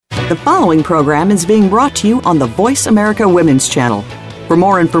The following program is being brought to you on the Voice America Women's Channel. For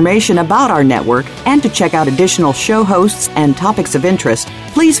more information about our network and to check out additional show hosts and topics of interest,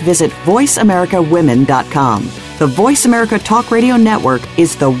 please visit voiceamericawomen.com. The Voice America Talk Radio Network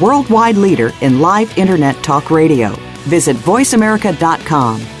is the worldwide leader in live Internet talk radio. Visit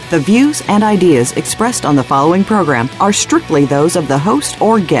voiceamerica.com. The views and ideas expressed on the following program are strictly those of the host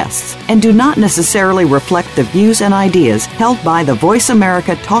or guests and do not necessarily reflect the views and ideas held by the Voice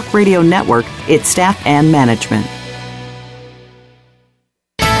America Talk Radio Network, its staff, and management.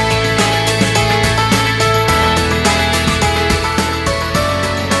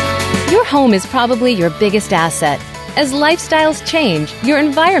 Your home is probably your biggest asset. As lifestyles change, your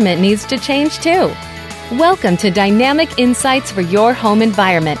environment needs to change too. Welcome to Dynamic Insights for Your Home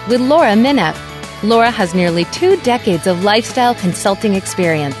Environment with Laura Mineff. Laura has nearly 2 decades of lifestyle consulting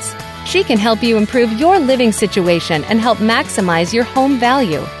experience. She can help you improve your living situation and help maximize your home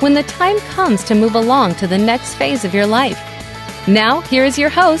value when the time comes to move along to the next phase of your life. Now, here is your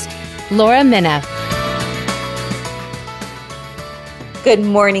host, Laura Mineff. Good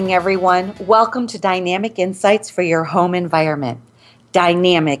morning, everyone. Welcome to Dynamic Insights for Your Home Environment.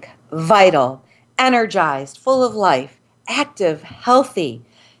 Dynamic, vital, energized, full of life, active, healthy.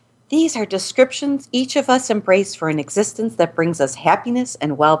 These are descriptions each of us embrace for an existence that brings us happiness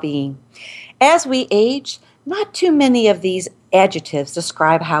and well-being. As we age, not too many of these adjectives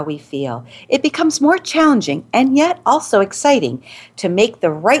describe how we feel. It becomes more challenging and yet also exciting to make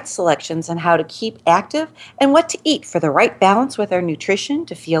the right selections on how to keep active and what to eat for the right balance with our nutrition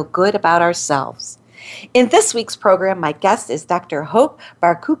to feel good about ourselves. In this week's program, my guest is Dr. Hope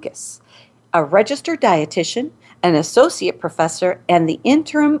Barkoukis, a registered dietitian, an associate professor, and the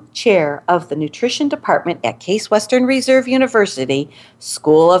interim chair of the nutrition department at Case Western Reserve University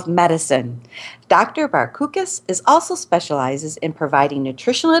School of Medicine. Dr. Barkoukis also specializes in providing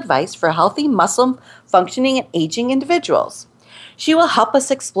nutritional advice for healthy muscle functioning and aging individuals. She will help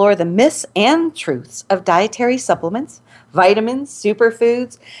us explore the myths and truths of dietary supplements, vitamins,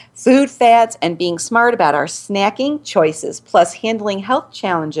 superfoods, food fads, and being smart about our snacking choices, plus handling health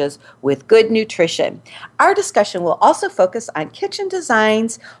challenges with good nutrition. Our discussion will also focus on kitchen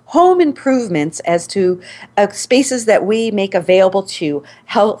designs, home improvements as to spaces that we make available to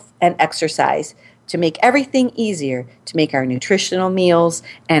health and exercise to make everything easier to make our nutritional meals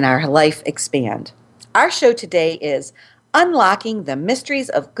and our life expand. Our show today is Unlocking the Mysteries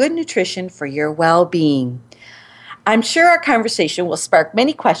of Good Nutrition for Your Well-Being. I'm sure our conversation will spark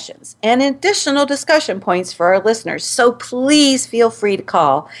many questions and additional discussion points for our listeners, so please feel free to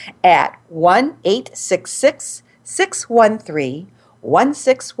call at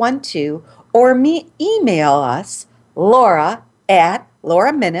 1-866-613-1612 or email us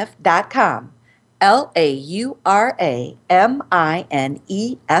laura@lauramineff.com,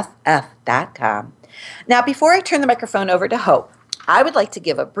 LauraMineff.com. Now, before I turn the microphone over to Hope, I would like to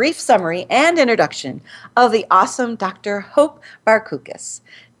give a brief summary and introduction of the awesome Dr. Hope Barkoukis.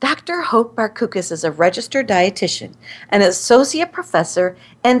 Dr. Hope Barkoukis is a registered dietitian, an associate professor,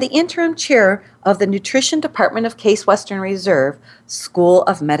 and the interim chair of the nutrition department of Case Western Reserve School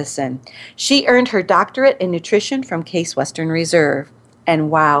of Medicine. She earned her doctorate in nutrition from Case Western Reserve.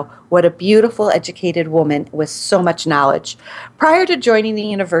 And wow, what a beautiful, educated woman with so much knowledge. Prior to joining the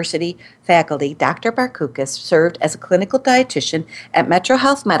university faculty, Dr. Barkoukis served as a clinical dietitian at Metro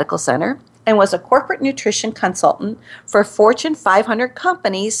Health Medical Center and was a corporate nutrition consultant for Fortune 500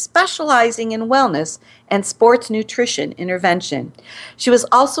 companies specializing in wellness and sports nutrition intervention. She was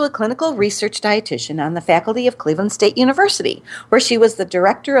also a clinical research dietitian on the faculty of Cleveland State University, where she was the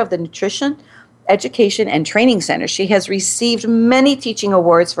director of the Nutrition Education and Training Center. She has received many teaching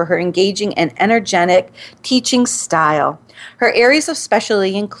awards for her engaging and energetic teaching style. Her areas of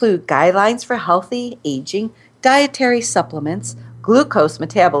specialty include guidelines for healthy aging, dietary supplements, glucose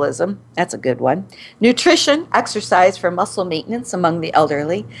metabolism, that's a good one, nutrition, exercise for muscle maintenance among the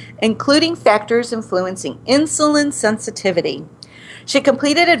elderly, including factors influencing insulin sensitivity. She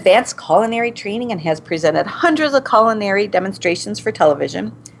completed advanced culinary training and has presented hundreds of culinary demonstrations for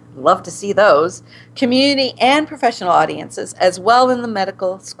television. Love to see those. Community and professional audiences, as well in the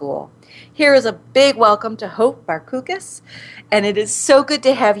medical school. Here is a big welcome to Hope Barkoukis, and it is so good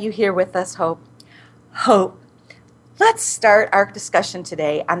to have you here with us, Hope. Hope, let's start our discussion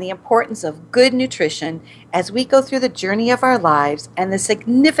today on the importance of good nutrition as we go through the journey of our lives and the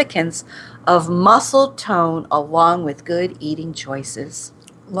significance of muscle tone along with good eating choices.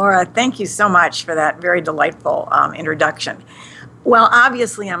 Laura, thank you so much for that very delightful introduction. Well,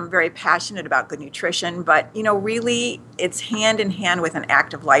 obviously, I'm very passionate about good nutrition, but, really it's hand in hand with an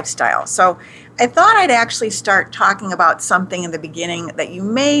active lifestyle. So I thought I'd actually start talking about something in the beginning that you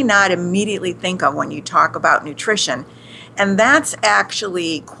may not immediately think of when you talk about nutrition, and that's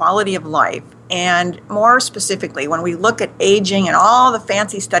actually quality of life. And more specifically, when we look at aging and all the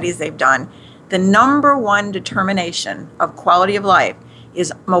fancy studies they've done, the number one determination of quality of life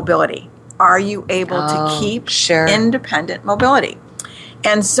is mobility. Are you able to keep independent mobility?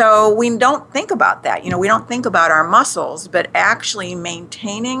 And so we don't think about that. We don't think about our muscles, but actually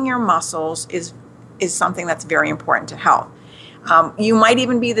maintaining your muscles is something that's very important to health. You might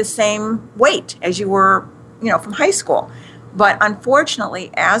even be the same weight as you were, from high school. But unfortunately,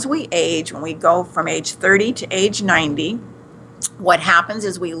 as we age, when we go from age 30 to age 90, what happens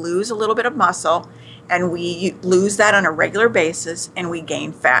is we lose a little bit of muscle, and we lose that on a regular basis, and we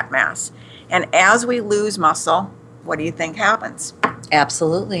gain fat mass. And as we lose muscle, what do you think happens?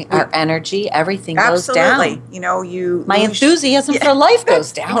 Absolutely. Our energy, everything goes down. My enthusiasm for life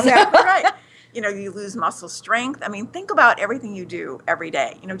goes down. Exactly right. You lose muscle strength. I mean, think about everything you do every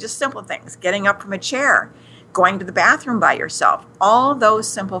day. Just simple things. Getting up from a chair, going to the bathroom by yourself. All those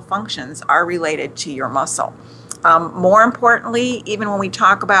simple functions are related to your muscle. More importantly, even when we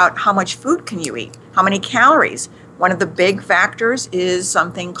talk about how much food can you eat, how many calories, one of the big factors is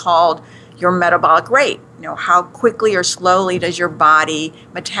something called your metabolic rate. How quickly or slowly does your body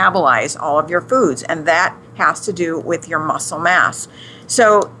metabolize all of your foods? And that has to do with your muscle mass.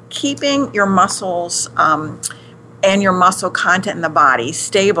 So keeping your muscles and your muscle content in the body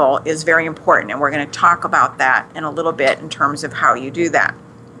stable is very important. And we're going to talk about that in a little bit in terms of how you do that.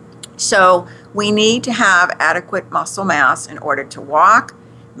 So we need to have adequate muscle mass in order to walk,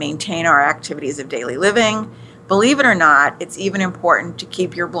 maintain our activities of daily living. Believe it or not, it's even important to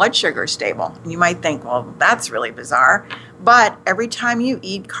keep your blood sugar stable. And you might think, well, that's really bizarre. But every time you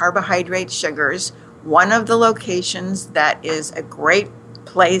eat carbohydrate sugars, one of the locations that is a great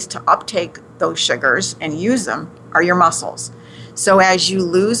place to uptake those sugars and use them are your muscles. So as you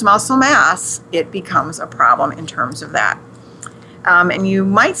lose muscle mass, it becomes a problem in terms of that. And you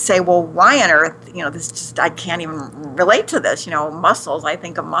might say, well, why on earth, I can't even relate to this, muscles. I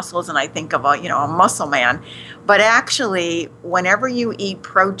think of muscles and I think of a muscle man. But actually, whenever you eat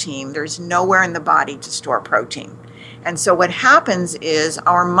protein, there's nowhere in the body to store protein. And so what happens is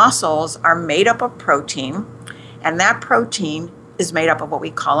our muscles are made up of protein, and that protein is made up of what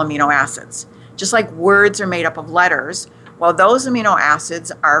we call amino acids. Just like words are made up of letters, well, those amino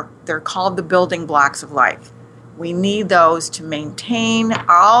acids they're called the building blocks of life. We need those to maintain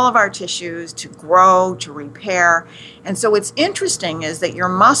all of our tissues, to grow, to repair. And so what's interesting is that your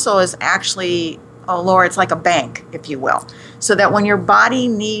muscle is actually, it's like a bank, if you will. So that when your body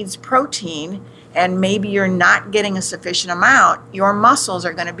needs protein and maybe you're not getting a sufficient amount, your muscles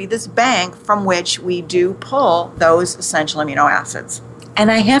are going to be this bank from which we do pull those essential amino acids. And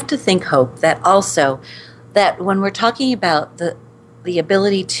I have to think, Hope, that when we're talking about the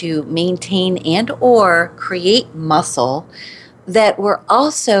ability to maintain and or create muscle, that we're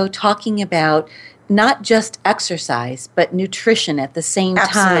also talking about not just exercise, but nutrition at the same time.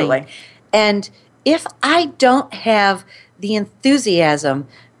 Absolutely. And if I don't have the enthusiasm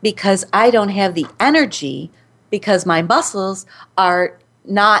because I don't have the energy, because my muscles are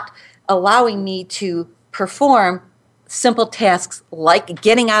not allowing me to perform simple tasks like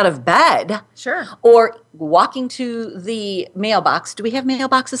getting out of bed. Sure. Or walking to the mailbox. Do we have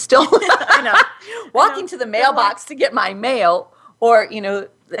mailboxes still? I know. Walking to the mailbox to get my mail, or,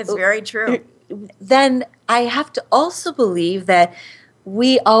 It's very true. Then I have to also believe that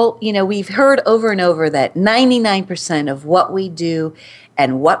we've heard over and over that 99% of what we do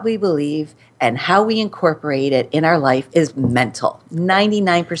and what we believe and how we incorporate it in our life is mental.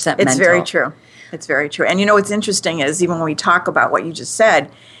 99% mental. It's very true. It's very true. And what's interesting is even when we talk about what you just said,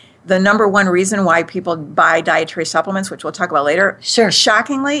 the number one reason why people buy dietary supplements, which we'll talk about later,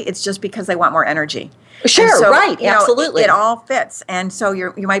 shockingly, it's just because they want more energy. Sure, so, right, absolutely. It all fits. And so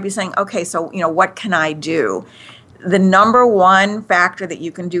you might be saying, okay, so what can I do? The number one factor that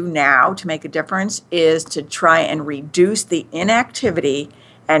you can do now to make a difference is to try and reduce the inactivity,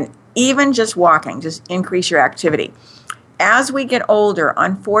 and even just walking, just increase your activity. As we get older,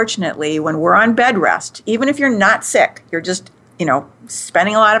 unfortunately, when we're on bed rest, even if you're not sick, you're just,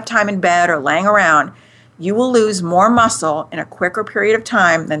 spending a lot of time in bed or laying around, you will lose more muscle in a quicker period of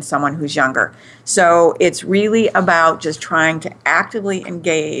time than someone who's younger. So it's really about just trying to actively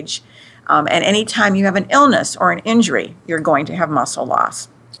engage. And anytime you have an illness or an injury, you're going to have muscle loss.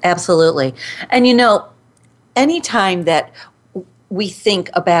 Absolutely. And anytime that we think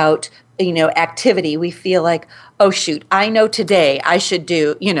about activity, we feel like, oh shoot, I know today I should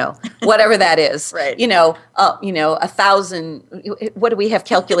do, whatever that is. Right. 1,000. What do we have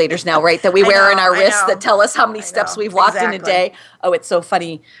calculators now, right? That we wear in our wrists that tell us how many steps we've walked in a day. Oh, it's so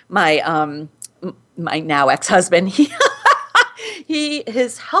funny. My now ex-husband,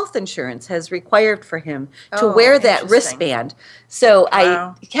 his health insurance has required for him to wear that wristband. So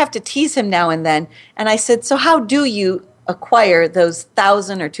I have to tease him now and then. And I said, so how do you acquire those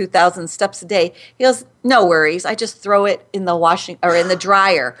 1,000 or 2,000 steps a day? He goes, no worries. I just throw it in the washing or in the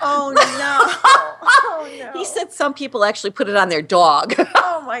dryer. Oh, no. Oh, no. He said some people actually put it on their dog.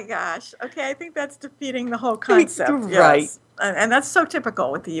 Oh, my gosh. Okay, I think that's defeating the whole concept. Right. Yes. And that's so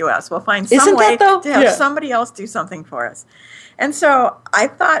typical with the U.S. We'll find some Isn't way that, to have somebody else do something for us. And so I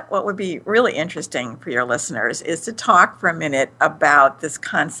thought what would be really interesting for your listeners is to talk for a minute about this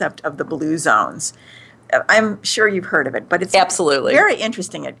concept of the blue zones. I'm sure you've heard of it, but it's absolutely very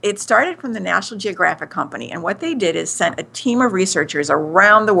interesting. It started from the National Geographic Company, and what they did is sent a team of researchers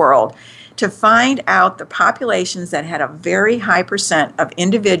around the world to find out the populations that had a very high percent of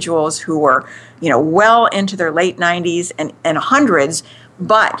individuals who were, well into their late 90s and hundreds,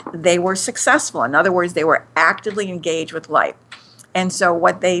 but they were successful. In other words, they were actively engaged with life. And so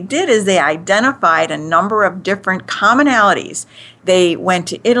what they did is they identified a number of different commonalities. They went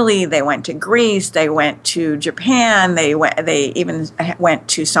to Italy, they went to Greece, they went to Japan, they even went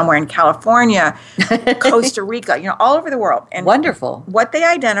to somewhere in California, Costa Rica, all over the world. And wonderful. What they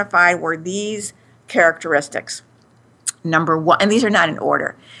identified were these characteristics. Number one, and these are not in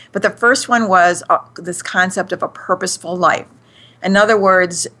order, but the first one was this concept of a purposeful life. In other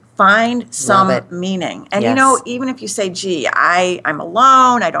words, find some meaning. And, even if you say, gee, I'm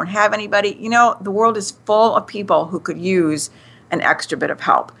alone, I don't have anybody, the world is full of people who could use an extra bit of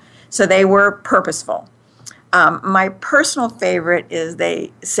help. So they were purposeful. My personal favorite is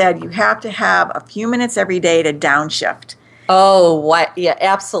they said you have to have a few minutes every day to downshift. Oh, what? Yeah,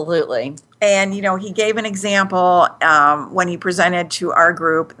 absolutely. And, he gave an example when he presented to our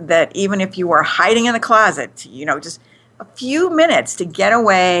group that even if you were hiding in the closet, just a few minutes to get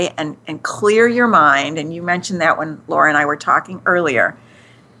away and clear your mind. And you mentioned that when Laura and I were talking earlier.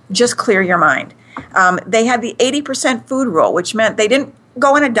 Just clear your mind. They had the 80% food rule, which meant they didn't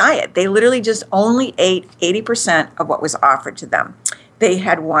go on a diet. They literally just only ate 80% of what was offered to them. They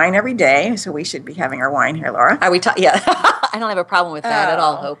had wine every day, so we should be having our wine here, Laura. Are we talking? Yeah, I don't have a problem with that at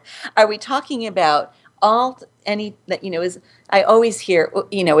all, Hope. Are we talking about any that, is, I always hear,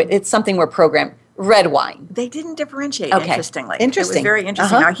 it's something we're programmed. Red wine. They didn't differentiate, okay. Interestingly. Interesting. It was very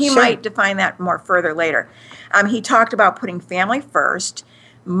interesting. Now, he might define that more further later. He talked about putting family first,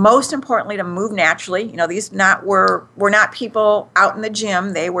 most importantly, to move naturally. These were not people out in the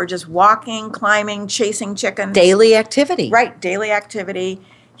gym. They were just walking, climbing, chasing chickens. Daily activity. Right, daily activity.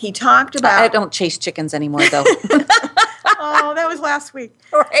 He talked about... I don't chase chickens anymore, though. Oh, that was last week.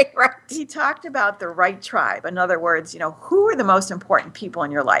 Right. He talked about the right tribe. In other words, who are the most important people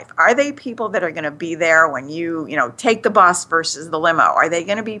in your life? Are they people that are going to be there when you, take the bus versus the limo? Are they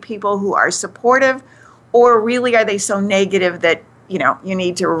going to be people who are supportive, or really are they so negative that, you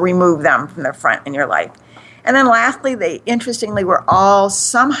need to remove them from the front in your life? And then lastly, they interestingly were all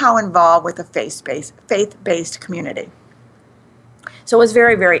somehow involved with a faith-based community. So it was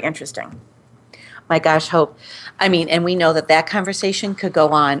very, very interesting. My gosh, Hope. I mean, and we know that conversation could go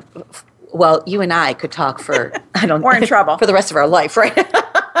on. Well, you and I could talk for, we're in trouble. For the rest of our life, right?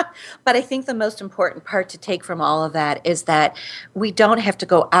 But I think the most important part to take from all of that is that we don't have to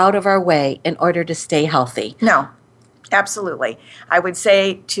go out of our way in order to stay healthy. No, absolutely. I would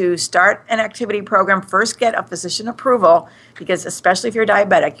say to start an activity program, first get a physician approval, because especially if you're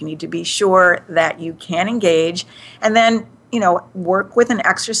diabetic, you need to be sure that you can engage. And then, work with an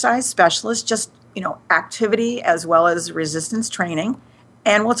exercise specialist, just activity as well as resistance training.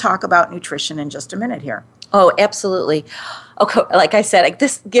 And we'll talk about nutrition in just a minute here. Oh, absolutely. Okay, like I said,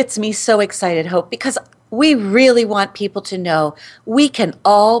 this gets me so excited, Hope, because we really want people to know we can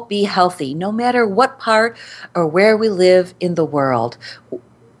all be healthy, no matter what part or where we live in the world.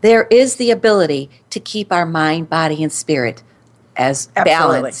 There is the ability to keep our mind, body, and spirit as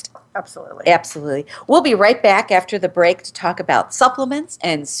balanced. Absolutely. We'll be right back after the break to talk about supplements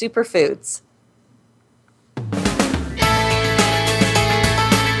and superfoods.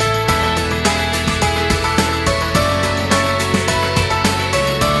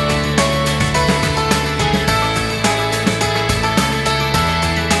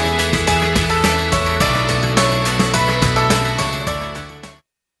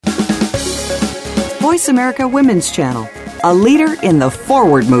 Voice America Women's Channel, a leader in the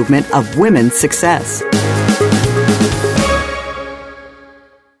forward movement of women's success.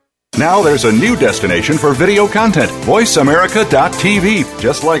 Now there's a new destination for video content, voiceamerica.tv.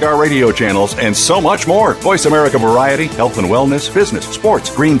 Just like our radio channels and so much more. Voice America Variety, Health and Wellness, Business, Sports,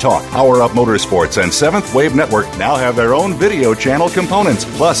 Green Talk, Power Up Motorsports, and Seventh Wave Network now have their own video channel components.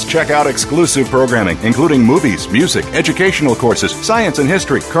 Plus, check out exclusive programming, including movies, music, educational courses, science and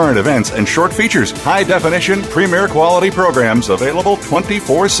history, current events, and short features. High-definition, premier quality programs available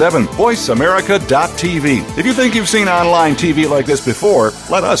 24/7. VoiceAmerica.tv. If you think you've seen online TV like this before,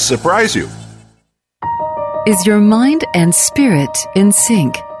 let us surprise you. Is your mind and spirit in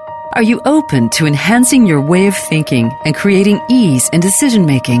sync? Are you open to enhancing your way of thinking and creating ease in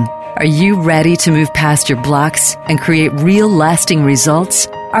decision-making? Are you ready to move past your blocks and create real lasting results?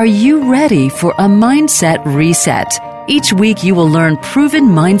 Are you ready for a mindset reset? Each week you will learn proven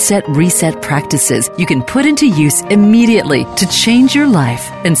mindset reset practices you can put into use immediately to change your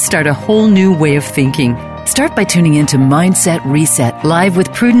life and start a whole new way of thinking. Start by tuning into Mindset Reset live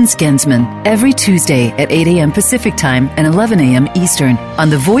with Prudence Gensman every Tuesday at 8 a.m. Pacific Time and 11 a.m. Eastern on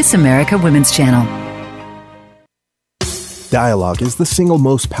the Voice America Women's Channel. Dialogue is the single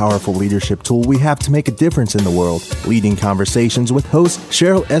most powerful leadership tool we have to make a difference in the world. Leading Conversations with host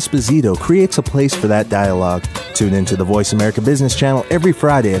Cheryl Esposito creates a place for that dialogue. Tune into the Voice America Business Channel every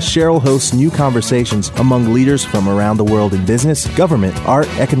Friday as Cheryl hosts new conversations among leaders from around the world in business, government, art,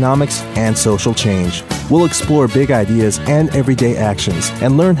 economics, and social change. We'll explore big ideas and everyday actions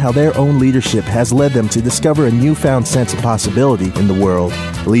and learn how their own leadership has led them to discover a newfound sense of possibility in the world.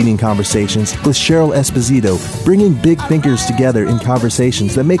 Leading Conversations with Cheryl Esposito, bringing big thinkers together in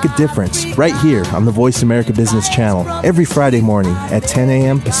conversations that make a difference right here on the Voice America Business Channel every Friday morning at 10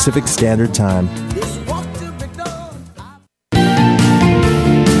 a.m. Pacific Standard Time.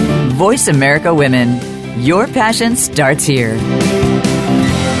 Voice America Women. Your passion starts here.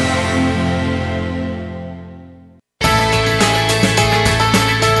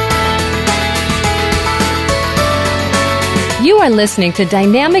 You are listening to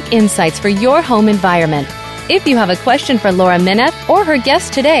Dynamic Insights for your home environment. If you have a question for Laura Mineth or her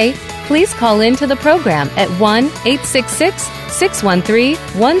guest today, please call in to the program at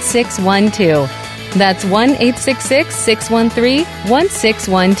 1-866-613-1612. That's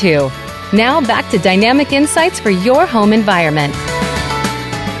 1-866-613-1612. Now back to Dynamic Insights for your home environment.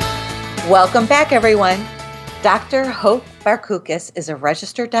 Welcome back, everyone. Dr. Hope Barkoukis is a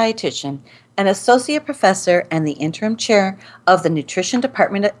registered dietitian, an associate professor, and the interim chair of the nutrition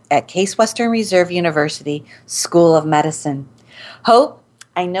department at Case Western Reserve University School of Medicine. Hope,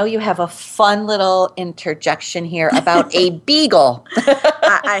 I know you have a fun little interjection here about a beagle.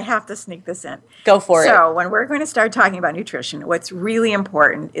 I have to sneak this in. Go for it. So when we're going to start talking about nutrition, what's really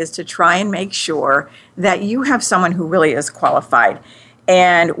important is to try and make sure that you have someone who really is qualified.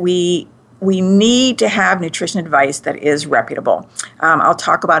 And we need to have nutrition advice that is reputable. I'll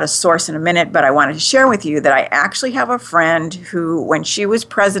talk about a source in a minute, but I wanted to share with you that I actually have a friend who, when she was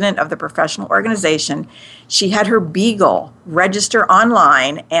president of the professional organization, she had her beagle register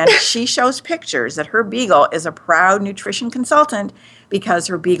online, and she shows pictures that her beagle is a proud nutrition consultant because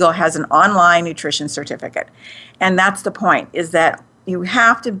her beagle has an online nutrition certificate. And that's the point, is that you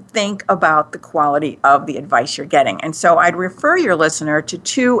have to think about the quality of the advice you're getting. And so I'd refer your listener to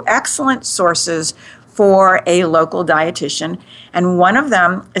two excellent sources for a local dietitian. And one of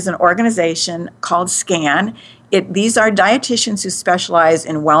them is an organization called SCAN. These are dietitians who specialize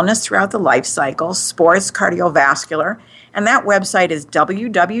in wellness throughout the life cycle, sports, cardiovascular. And that website is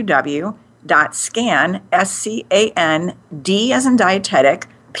www.scan, S-C-A-N, D as in dietetic,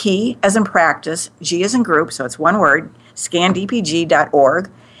 P as in practice, G as in group, so it's one word,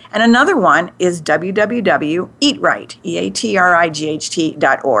 scandpg.org. And another one is www.eatright,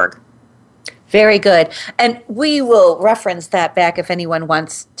 EATRIGHT.org. Very good. And we will reference that back if anyone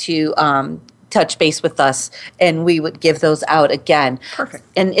wants to touch base with us, and we would give those out again. Perfect.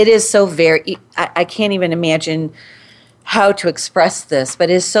 And it is so I can't even imagine how to express this, but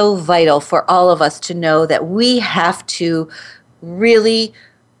it is so vital for all of us to know that we have to really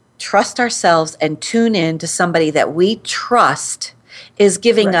trust ourselves and tune in to somebody that we trust is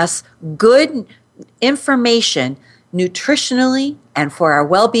giving us good information nutritionally and for our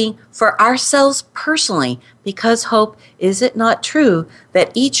well-being, for ourselves personally. Because, Hope, is it not true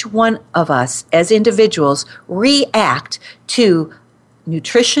that each one of us as individuals react to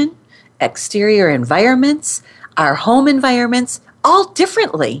nutrition, exterior environments, our home environments, all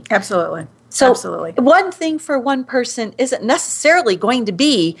differently? Absolutely. So absolutely. One thing for one person isn't necessarily going to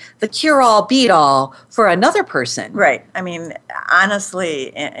be the cure-all, beat-all for another person. Right. I mean, honestly,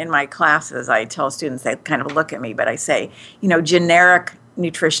 in my classes, I tell students, they kind of look at me, but I say, generic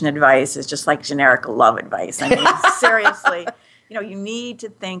nutrition advice is just like generic love advice. I mean, seriously, You need to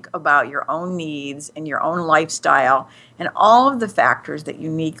think about your own needs and your own lifestyle and all of the factors that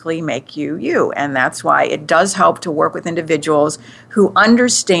uniquely make you you. And that's why it does help to work with individuals who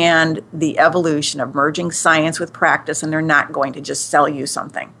understand the evolution of merging science with practice, and they're not going to just sell you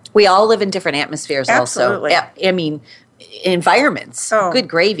something. We all live in different atmospheres. Absolutely. Also. I mean, environments. Oh, good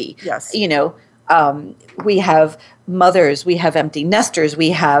gravy. yes. We have mothers, we have empty nesters,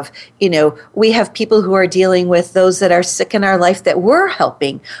 we have people who are dealing with those that are sick in our life that we're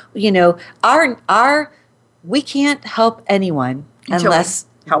helping. We can't help anyone unless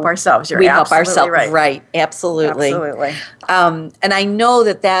help ourselves. we help ourselves. Right. Absolutely. Absolutely. And I know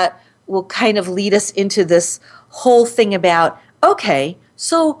that will kind of lead us into this whole thing about, okay,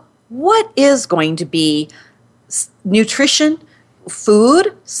 so what is going to be nutrition,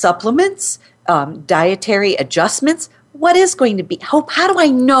 food, supplements, dietary adjustments? What is going to be? How do I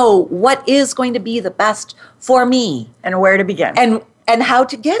know what is going to be the best for me? And where to begin. And how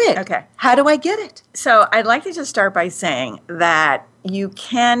to get it. Okay. How do I get it? So I'd like to just start by saying that you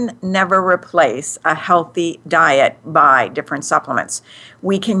can never replace a healthy diet by different supplements.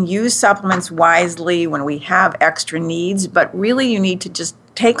 We can use supplements wisely when we have extra needs, but really you need to just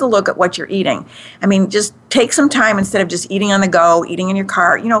take a look at what you're eating. I mean, just take some time instead of just eating on the go, eating in your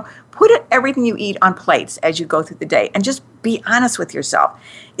car. Put everything you eat on plates as you go through the day and just be honest with yourself.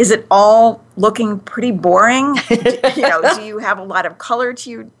 Is it all looking pretty boring? Do you have a lot of color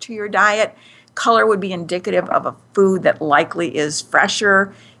to your diet? Color would be indicative of a food that likely is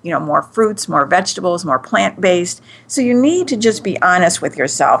fresher, more fruits, more vegetables, more plant-based. So you need to just be honest with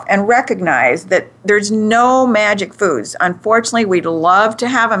yourself and recognize that there's no magic foods. Unfortunately, we'd love to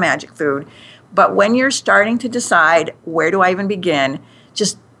have a magic food, but when you're starting to decide, where do I even begin,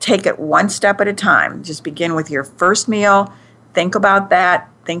 just take it one step at a time. Just begin with your first meal. Think about that.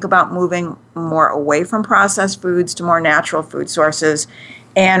 Think about moving more away from processed foods to more natural food sources.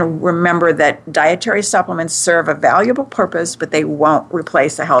 And remember that dietary supplements serve a valuable purpose, but they won't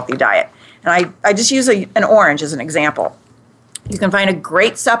replace a healthy diet. And I just use an orange as an example. You can find a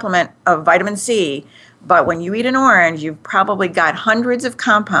great supplement of vitamin C, but when you eat an orange, you've probably got hundreds of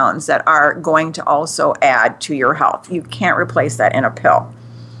compounds that are going to also add to your health. You can't replace that in a pill.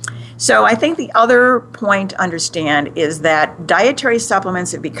 So I think the other point to understand is that dietary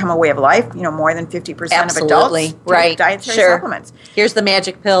supplements have become a way of life. More than 50% Absolutely. of adults Right. take dietary Sure. supplements. Here's the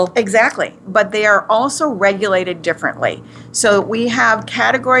magic pill. Exactly. But they are also regulated differently. So we have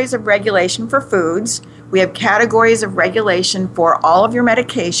categories of regulation for foods. We have categories of regulation for all of your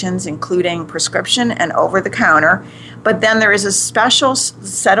medications, including prescription and over-the-counter. But then there is a special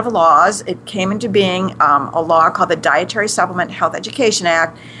set of laws. It came into being a law called the Dietary Supplement Health Education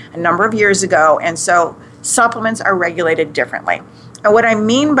Act a number of years ago. And so supplements are regulated differently. And what I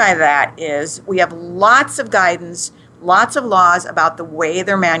mean by that is we have lots of guidance, lots of laws about the way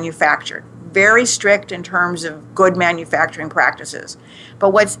they're manufactured. Very strict in terms of good manufacturing practices.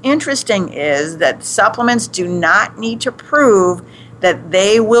 But what's interesting is that supplements do not need to prove that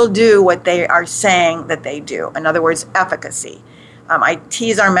they will do what they are saying that they do. In other words, efficacy. I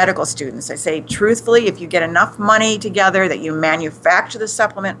tease our medical students. I say, truthfully, if you get enough money together that you manufacture the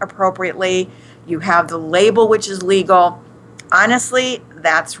supplement appropriately, you have the label which is legal, honestly,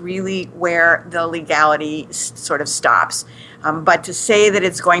 that's really where the legality sort of stops. But to say that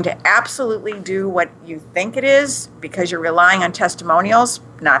it's going to absolutely do what you think it is because you're relying on testimonials,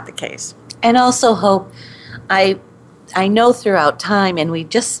 not the case. And also, Hope, I know throughout time, and we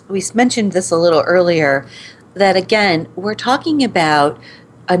mentioned this a little earlier, that again, we're talking about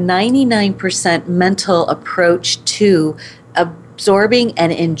a 99% mental approach to absorbing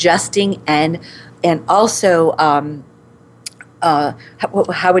and ingesting and also,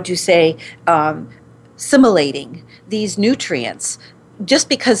 how would you say, assimilating these nutrients. Just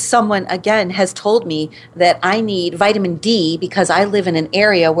because someone, again, has told me that I need vitamin D because I live in an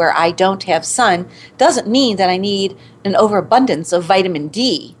area where I don't have sun, doesn't mean that I need an overabundance of vitamin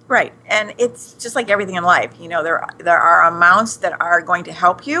D. Right. And it's just like everything in life. There are amounts that are going to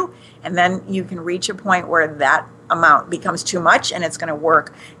help you, and then you can reach a point where that amount becomes too much and it's going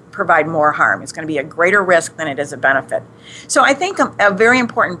to provide more harm. It's going to be a greater risk than it is a benefit. So I think a very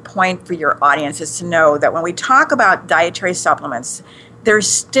important point for your audience is to know that when we talk about dietary supplements, there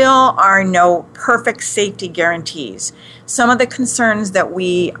still are no perfect safety guarantees. Some of the concerns that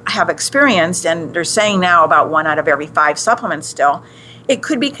we have experienced, and they're saying now about 1 out of every 5 supplements still, it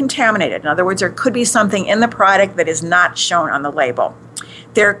could be contaminated. In other words, there could be something in the product that is not shown on the label.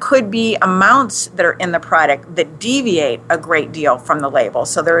 There could be amounts that are in the product that deviate a great deal from the label.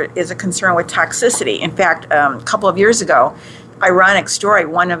 So there is a concern with toxicity. In fact, a couple of years ago, ironic story.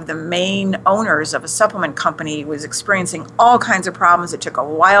 One of the main owners of a supplement company was experiencing all kinds of problems. It took a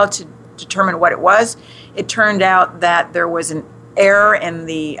while to determine what it was. It turned out that there was an error in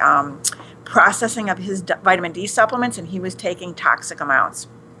the processing of his vitamin D supplements, and he was taking toxic amounts.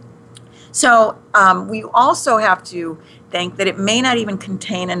 So we also have to think that it may not even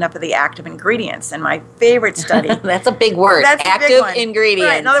contain enough of the active ingredients. And my favorite study... That's a big word. That's active ingredients.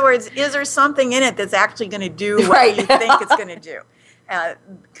 Right. In other words, is there something in it that's actually going to do what you think it's going to do?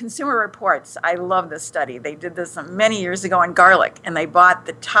 Consumer Reports, I love this study. They did this many years ago on garlic, and they bought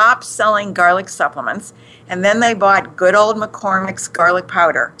the top-selling garlic supplements, and then they bought good old McCormick's garlic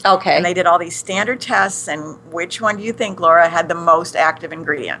powder. Okay. And they did all these standard tests, and which one do you think, Laura, had the most active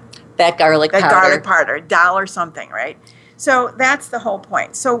ingredient? That garlic powder. That garlic powder, $1 something, right? So that's the whole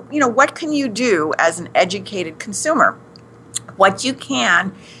point. So, what can you do as an educated consumer? What you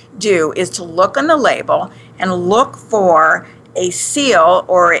can do is to look on the label and look for a seal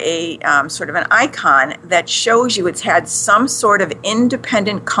or a sort of an icon that shows you it's had some sort of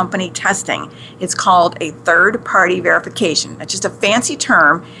independent company testing. It's called a third-party verification. That's just a fancy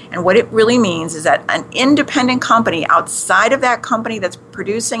term, and what it really means is that an independent company outside of that company that's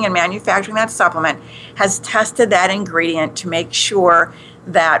producing and manufacturing that supplement has tested that ingredient to make sure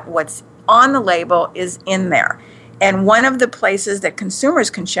that what's on the label is in there. And one of the places that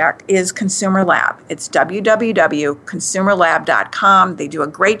consumers can check is Consumer Lab. It's www.consumerlab.com. They do a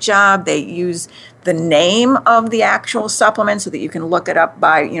great job. They use the name of the actual supplement so that you can look it up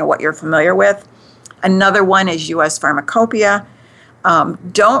by what you're familiar with. Another one is US Pharmacopoeia.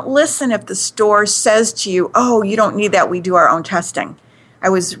 Don't listen if the store says to you, oh, you don't need that. We do our own testing. I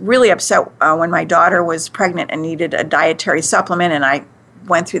was really upset when my daughter was pregnant and needed a dietary supplement, and I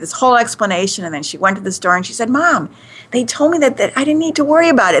went through this whole explanation, and then she went to the store and she said, Mom, they told me that I didn't need to worry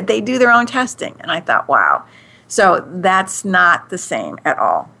about it. They do their own testing. And I thought, wow. So that's not the same at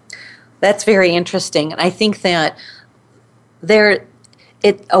all. That's very interesting. And I think that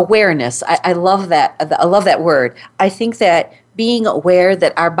awareness, I love that. I love that word. I think that being aware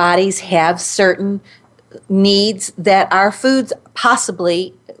that our bodies have certain needs that our foods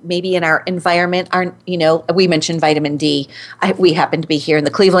possibly maybe in our environment aren't, we mentioned vitamin D. We happen to be here in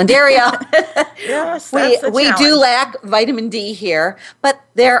the Cleveland area. Yes, we do lack vitamin D here, but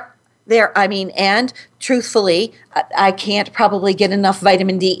and truthfully, I can't probably get enough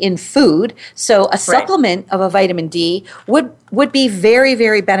vitamin D in food. So a supplement of a vitamin D would be very,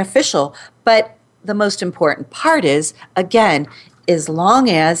 very beneficial. But the most important part is, again, as long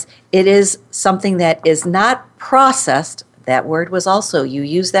as it is something that is not processed. That word was also, you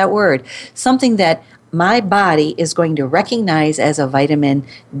use that word, something that my body is going to recognize as a vitamin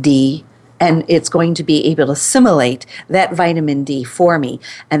D, and it's going to be able to assimilate that vitamin D for me.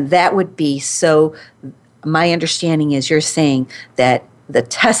 And that would be so, my understanding is you're saying that the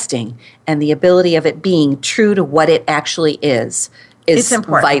testing and the ability of it being true to what it actually is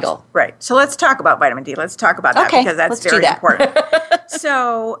important. Vital. Right. So let's talk about vitamin D. Let's talk about that because that's very important.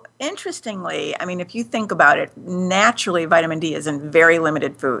 So interestingly, if you think about it, naturally vitamin D is in very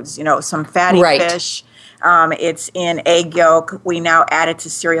limited foods. Some fatty fish. It's in egg yolk. We now add it to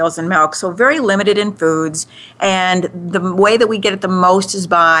cereals and milk. So very limited in foods. And the way that we get it the most is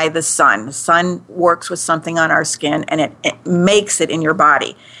by the sun. The sun works with something on our skin and it makes it in your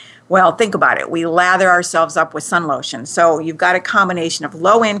body. Well, think about it. We lather ourselves up with sun lotion. So you've got a combination of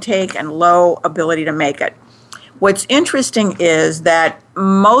low intake and low ability to make it. What's interesting is that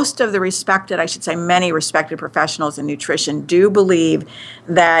many respected professionals in nutrition do believe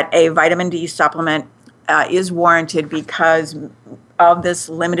that a vitamin D supplement is warranted because of this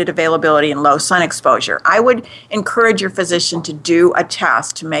limited availability and low sun exposure. I would encourage your physician to do a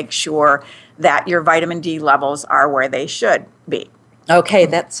test to make sure that your vitamin D levels are where they should be. Okay,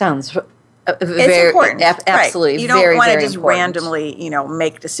 that sounds very important. Absolutely, You don't very, want to very just important. randomly,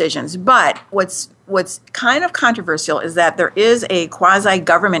 make decisions. But what's kind of controversial is that there is a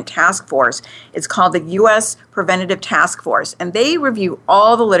quasi-government task force. It's called the U.S. Preventative Task Force, and they review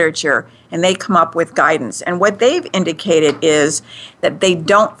all the literature and they come up with guidance. And what they've indicated is that they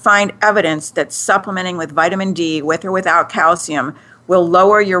don't find evidence that supplementing with vitamin D, with or without calcium, will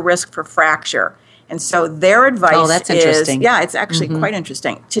lower your risk for fracture. And so their advice interesting. It's actually quite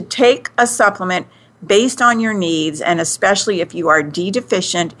interesting, to take a supplement based on your needs, and especially if you are D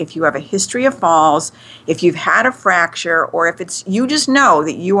deficient, if you have a history of falls, if you've had a fracture, or if you just know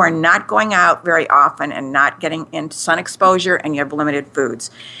that you are not going out very often and not getting into sun exposure and you have limited foods.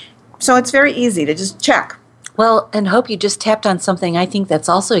 So it's very easy to just check. Well, and Hope, you just tapped on something I think that's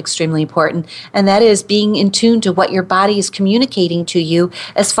also extremely important, and that is being in tune to what your body is communicating to you,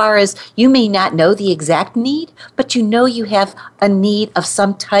 as far as you may not know the exact need, but you know you have a need of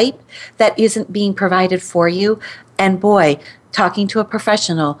some type that isn't being provided for you. And boy, talking to a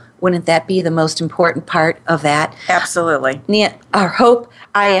professional, wouldn't that be the most important part of that? Absolutely. Hope,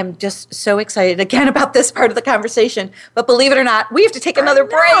 I am just so excited again about this part of the conversation, but believe it or not, we have to take another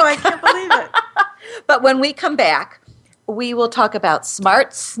break. I can't believe it. But when we come back, we will talk about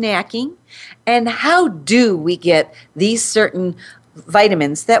smart snacking and how do we get these certain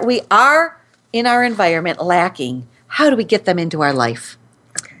vitamins that we are in our environment lacking. How do we get them into our life?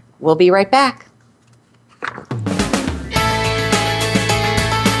 Okay. We'll be right back.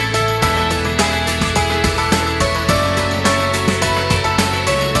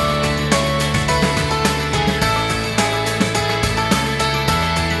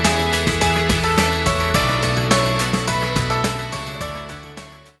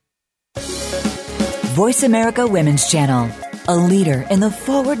 Voice America Women's Channel, a leader in the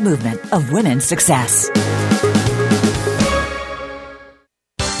forward movement of women's success.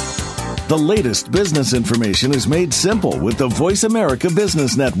 The latest business information is made simple with the Voice America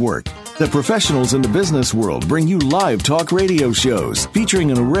Business Network. The professionals in the business world bring you live talk radio shows featuring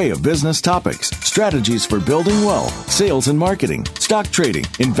an array of business topics, strategies for building wealth, sales and marketing, stock trading,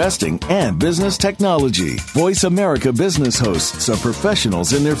 investing, and business technology. Voice America Business hosts are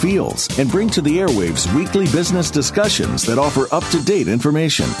professionals in their fields and bring to the airwaves weekly business discussions that offer up-to-date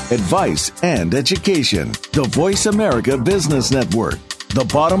information, advice, and education. The Voice America Business Network. The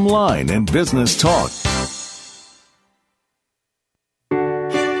bottom line in business talk.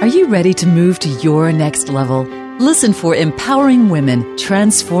 Are you ready to move to your next level? Listen for Empowering Women,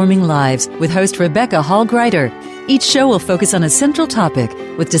 Transforming Lives with host Rebecca Hall-Greider. Each show will focus on a central topic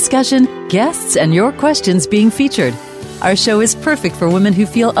with discussion, guests, and your questions being featured. Our show is perfect for women who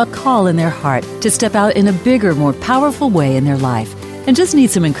feel a call in their heart to step out in a bigger, more powerful way in their life and just need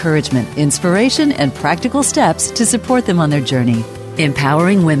some encouragement, inspiration, and practical steps to support them on their journey.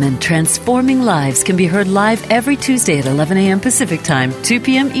 Empowering Women, Transforming Lives can be heard live every Tuesday at 11 a.m. Pacific Time, 2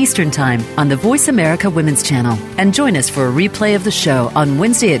 p.m. Eastern Time on the Voice America Women's Channel. And join us for a replay of the show on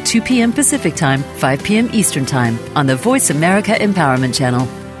Wednesday at 2 p.m. Pacific Time, 5 p.m. Eastern Time on the Voice America Empowerment Channel.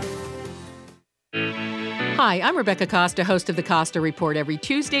 Hi, I'm Rebecca Costa, host of the Costa Report every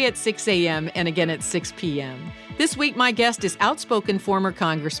Tuesday at 6 a.m. and again at 6 p.m. This week, my guest is outspoken former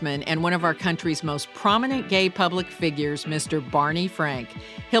congressman and one of our country's most prominent gay public figures, Mr. Barney Frank.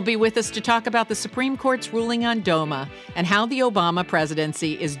 He'll be with us to talk about the Supreme Court's ruling on DOMA and how the Obama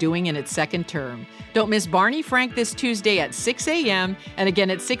presidency is doing in its second term. Don't miss Barney Frank this Tuesday at 6 a.m. and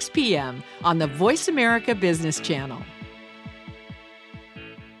again at 6 p.m. on the Voice America Business Channel.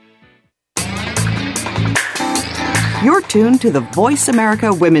 You're tuned to the Voice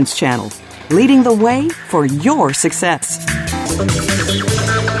America Women's Channel, leading the way for your success.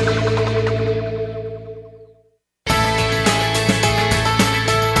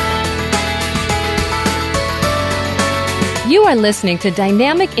 You are listening to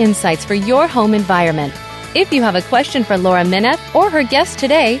Dynamic Insights for your home environment. If you have a question for Laura Mineth or her guest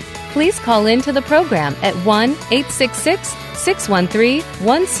today, please call in to the program at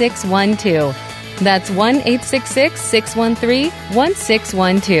 1-866-613-1612. That's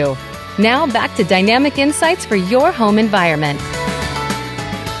 1-866-613-1612. Now back to Dynamic Insights for your home environment.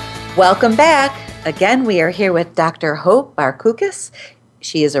 Welcome back. Again, we are here with Dr. Hope Barkoukis.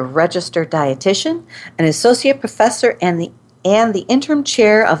 She is a registered dietitian, an associate professor, and the interim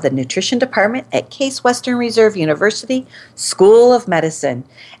chair of the nutrition department at Case Western Reserve University School of Medicine.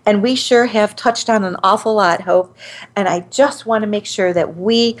 And we sure have touched on an awful lot, Hope. And I just want to make sure that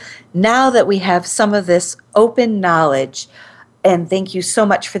now that we have some of this open knowledge, and thank you so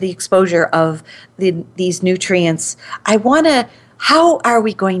much for the exposure of these nutrients, how are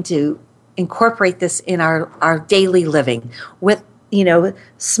we going to incorporate this in our daily living with,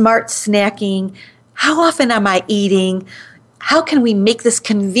 smart snacking? How often am I eating? How can we make this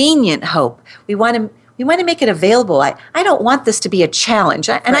convenient, Hope? We want to make it available. I don't want this to be a challenge.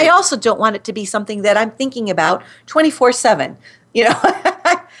 And I also don't want it to be something that I'm thinking about 24/7.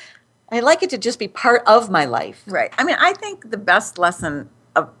 I like it to just be part of my life. Right. I mean, I think the best lesson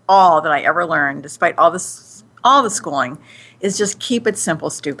of all that I ever learned, despite all the schooling, is just keep it simple,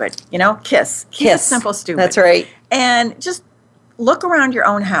 stupid. KISS. Keep it simple, stupid. That's right. And just look around your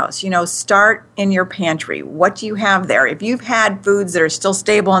own house. Start in your pantry. What do you have there? If you've had foods that are still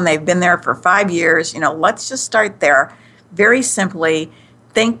stable and they've been there for 5 years, let's just start there. Very simply,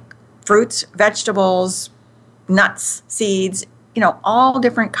 think fruits, vegetables, nuts, seeds, all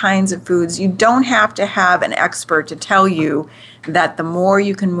different kinds of foods. You don't have to have an expert to tell you that the more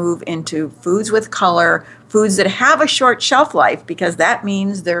you can move into foods with color, foods that have a short shelf life, because that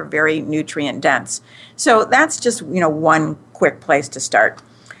means they're very nutrient dense. So that's just, one quick place to start.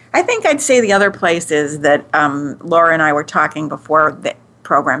 I think I'd say the other place is that Laura and I were talking before the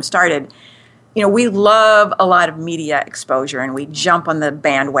program started. We love a lot of media exposure and we jump on the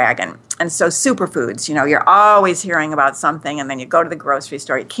bandwagon. And so superfoods, you're always hearing about something and then you go to the grocery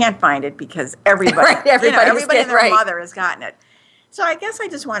store, you can't find it because everybody, everybody and their mother has gotten it. So I guess I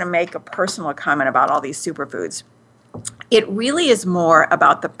just want to make a personal comment about all these superfoods. It really is more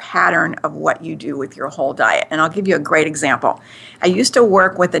about the pattern of what you do with your whole diet. And I'll give you a great example. I used to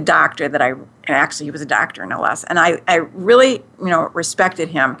work with a doctor and actually he was a doctor no less, and I really, respected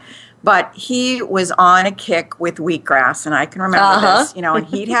him. But he was on a kick with wheatgrass, and I can remember this, and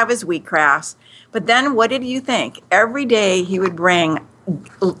he'd have his wheatgrass. But then what did you think? Every day he would bring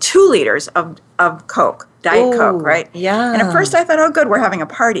 2 liters of Coke, Diet Coke, right? Yeah. And at first I thought, oh, good, we're having a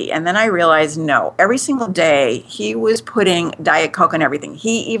party. And then I realized, no, every single day he was putting Diet Coke on everything.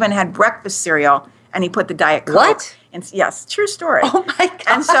 He even had breakfast cereal, and he put the Diet Coke. What? And yes, true story. Oh, my God.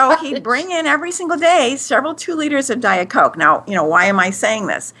 And so he'd bring in every single day several 2 liters of Diet Coke. Now, why am I saying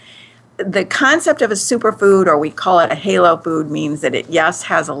this? The concept of a superfood, or we call it a halo food, means that it, yes,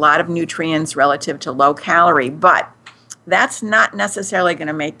 has a lot of nutrients relative to low calorie, but that's not necessarily going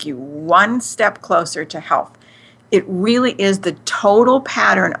to make you one step closer to health. It really is the total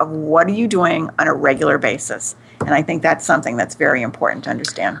pattern of what are you doing on a regular basis. And I think that's something that's very important to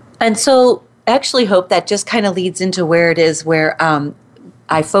understand. And so actually, Hope, that just kind of leads into where it is where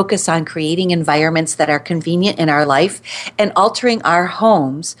I focus on creating environments that are convenient in our life and altering our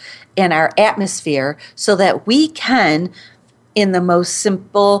homes and our atmosphere so that we can, in the most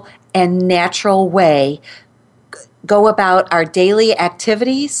simple and natural way, go about our daily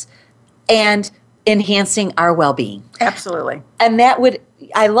activities and enhancing our well-being. Absolutely. And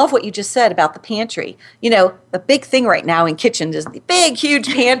I love what you just said about the pantry. The big thing right now in kitchens is the big, huge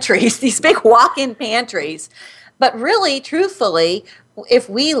pantries, these big walk-in pantries. But really, truthfully, if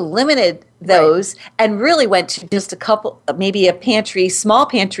we limited those and really went to just a couple, maybe a small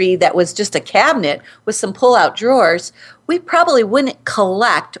pantry that was just a cabinet with some pull-out drawers, we probably wouldn't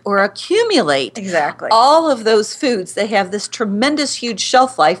collect or accumulate all of those foods that have this tremendous, huge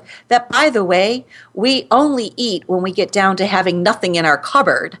shelf life that, by the way, we only eat when we get down to having nothing in our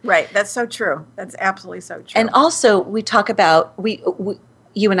cupboard. Right. That's so true. That's absolutely so true. And also, we talk about,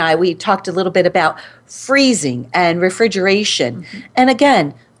 you and I, we talked a little bit about freezing and refrigeration. Mm-hmm. And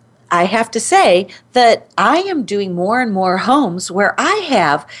again, I have to say that I am doing more and more homes where I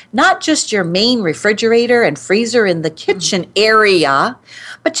have not just your main refrigerator and freezer in the kitchen area,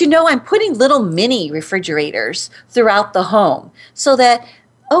 but I'm putting little mini refrigerators throughout the home so that,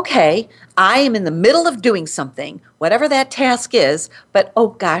 okay, I am in the middle of doing something, whatever that task is, but oh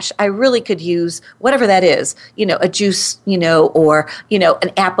gosh, I really could use whatever that is, a juice, or,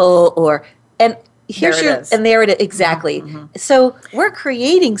 an apple and there it is, exactly. Mm-hmm. So we're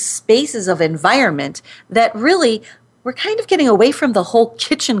creating spaces of environment that really, we're kind of getting away from the whole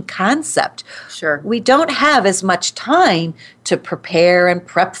kitchen concept. Sure. We don't have as much time to prepare and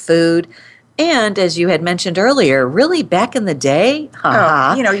prep food. And as you had mentioned earlier, really back in the day,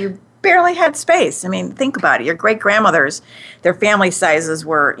 you barely had space. I mean, think about it. Your great-grandmothers, their family sizes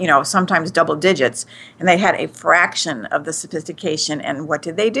were, sometimes double digits, and they had a fraction of the sophistication. And what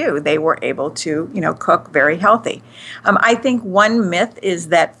did they do? They were able to, cook very healthy. I think one myth is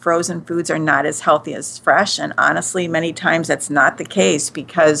that frozen foods are not as healthy as fresh, and honestly, many times that's not the case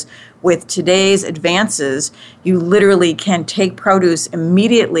because with today's advances, you literally can take produce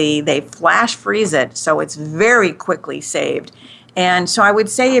immediately. They flash freeze it, so it's very quickly saved. And so I would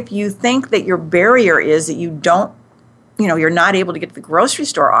say if you think that your barrier is that you don't, you're not able to get to the grocery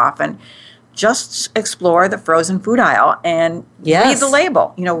store often, just explore the frozen food aisle and read the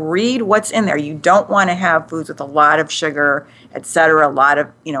label. Read what's in there. You don't want to have foods with a lot of sugar, et cetera, a lot of,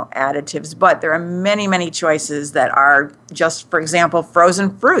 additives. But there are many, many choices that are just, for example,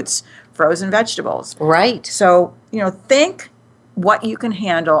 frozen fruits, frozen vegetables. Right. So, think what you can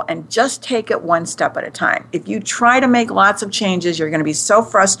handle and just take it one step at a time. If you try to make lots of changes, you're going to be so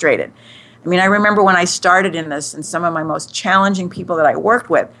frustrated. I mean, I remember when I started in this and some of my most challenging people that I worked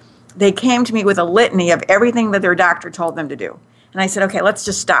with, they came to me with a litany of everything that their doctor told them to do. And I said, okay, let's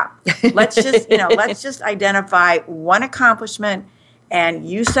just stop. Let's just, let's just identify one accomplishment and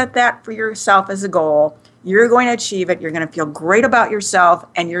you set that for yourself as a goal. You're going to achieve it. You're going to feel great about yourself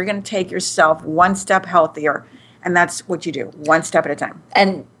and you're going to take yourself one step healthier. And that's what you do, one step at a time.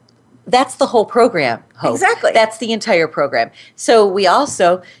 And that's the whole program, Hope. Exactly. That's the entire program. So we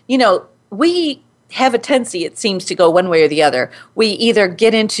also, we have a tendency, it seems, to go one way or the other. We either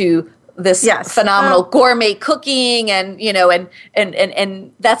get into this phenomenal gourmet cooking and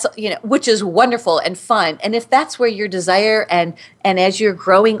that's, which is wonderful and fun. And if that's where your desire and as you're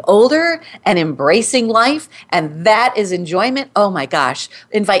growing older and embracing life and that is enjoyment, oh my gosh,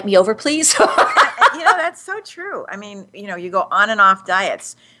 invite me over, please. That's so true. I mean, you go on and off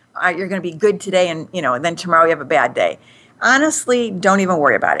diets. You're going to be good today and, then tomorrow you have a bad day. Honestly, don't even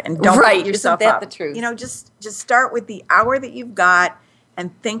worry about it and don't beat yourself Isn't that up. the truth? Just start with the hour that you've got and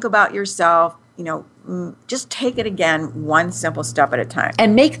think about yourself. Just take it again one simple step at a time.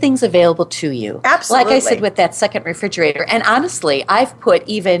 And make things available to you. Absolutely. Like I said with that second refrigerator. And honestly, I've put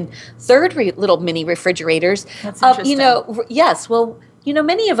even third little mini refrigerators. That's interesting. Yes. Well,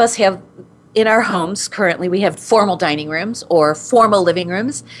 many of us have in our homes currently, we have formal dining rooms or formal living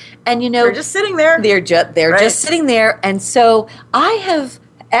rooms. And, they're just sitting there. They're just sitting there. And so I have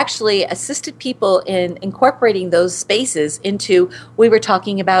actually assisted people in incorporating those spaces into, we were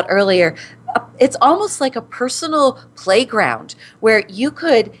talking about earlier, it's almost like a personal playground where you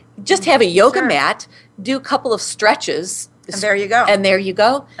could just have a yoga mat, do a couple of stretches. And there you go. And there you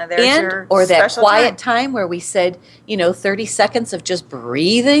go. And or that quiet time where we said, 30 seconds of just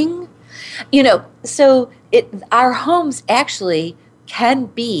breathing. So our homes actually can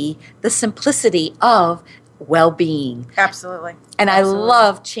be the simplicity of well-being. Absolutely. And I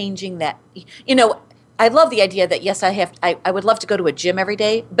love changing that. I love the idea that, yes, I would love to go to a gym every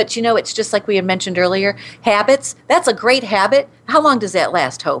day, but it's just like we had mentioned earlier, habits, that's a great habit. How long does that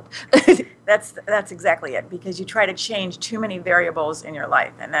last, Hope? That's exactly it, because you try to change too many variables in your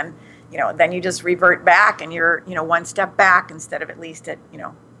life, and then, then you just revert back and you're, one step back instead of at least at,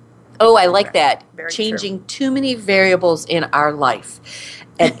 Oh, I like that. Very Changing true. Too many variables in our life.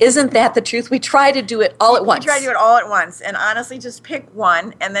 And isn't that the truth? We try to do it all at once. We try to do it all at once. And honestly, just pick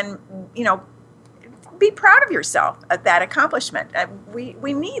one and then, be proud of yourself at that accomplishment.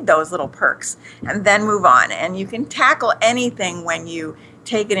 We need those little perks and then move on. And you can tackle anything when you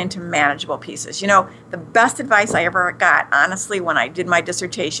take it into manageable pieces. The best advice I ever got, honestly, when I did my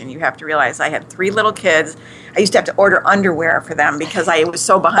dissertation, you have to realize I had 3 little kids. I used to have to order underwear for them because I was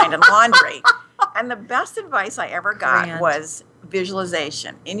so behind in laundry. And the best advice I ever got was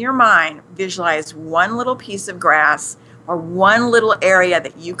visualization. In your mind, visualize one little piece of grass or one little area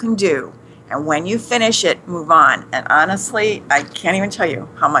that you can do. And when you finish it, move on. And honestly, I can't even tell you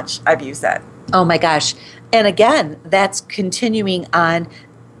how much I've used that. Oh my gosh. And again, that's continuing on.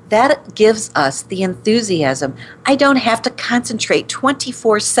 That gives us the enthusiasm. I don't have to concentrate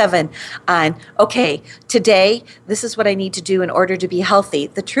 24/7 on, okay, today, this is what I need to do in order to be healthy.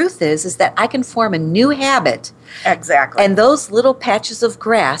 The truth is that I can form a new habit. Exactly. And those little patches of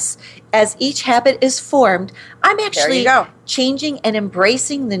grass, as each habit is formed, I'm actually changing and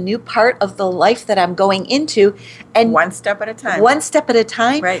embracing the new part of the life that I'm going into. And one step at a time. One step at a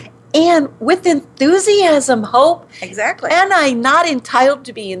time. Right. And with enthusiasm, Hope. Exactly. And I'm not entitled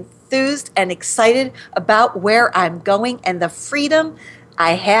to be enthused and excited about where I'm going and the freedom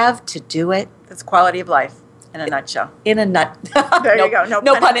I have to do it. That's quality of life in a nutshell. In a nut. There you go.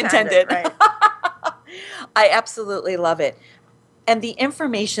 No pun intended. Right. I absolutely love it. And the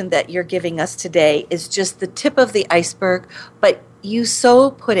information that you're giving us today is just the tip of the iceberg, but you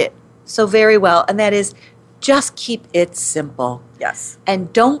so put it so very well, and that is just keep it simple. Yes.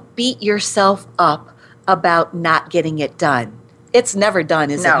 And don't beat yourself up about not getting it done. It's never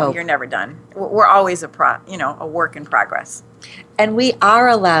done, is it, Hope? No, you're never done. We're always a work in progress. And we are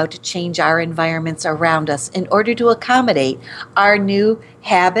allowed to change our environments around us in order to accommodate our new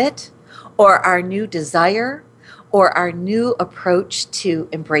habit or our new desire or our new approach to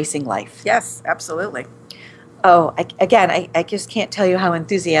embracing life. Yes, absolutely. Oh, I just can't tell you how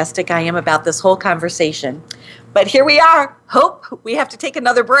enthusiastic I am about this whole conversation. But here we are. Hope, we have to take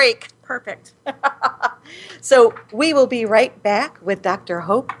another break. Perfect. So we will be right back with Dr.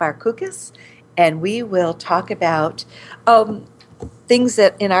 Hope Barkoukis, and we will talk about things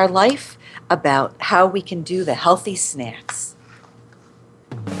that in our life, about how we can do the healthy snacks.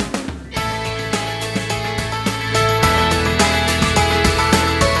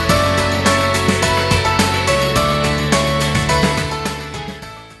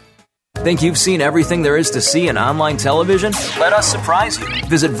 Think you've seen everything there is to see in online television? Let us surprise you.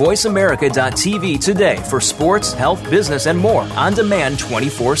 Visit voiceamerica.tv today for sports, health, business, and more on demand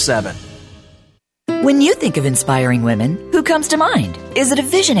 24/7. When you think of inspiring women, who comes to mind? Is it a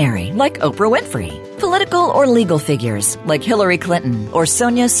visionary like Oprah Winfrey? Political or legal figures like Hillary Clinton or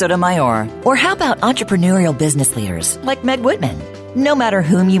Sonia Sotomayor? Or how about entrepreneurial business leaders like Meg Whitman? No matter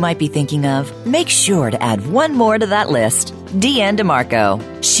whom you might be thinking of, make sure to add one more to that list. Deanne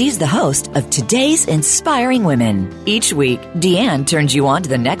DeMarco. She's the host of Today's Inspiring Women. Each week, Deanne turns you on to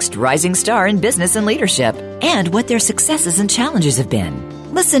the next rising star in business and leadership and what their successes and challenges have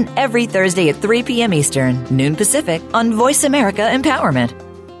been. Listen every Thursday at 3 p.m. Eastern, noon Pacific on Voice America Empowerment.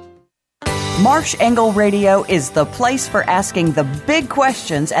 Marsh Engle Radio is the place for asking the big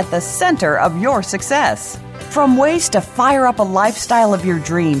questions at the center of your success. From ways to fire up a lifestyle of your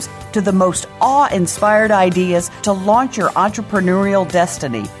dreams to the most awe-inspired ideas to launch your entrepreneurial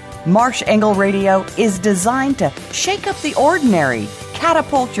destiny, Marsh Engle Radio is designed to shake up the ordinary,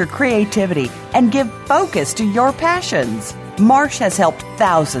 catapult your creativity, and give focus to your passions. Marsh has helped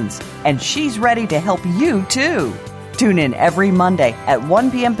thousands, and she's ready to help you too. Tune in every Monday at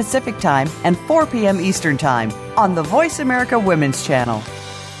 1 p.m. Pacific Time and 4 p.m. Eastern Time on the Voice America Women's Channel.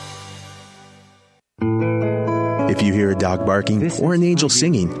 If you hear a dog barking or an angel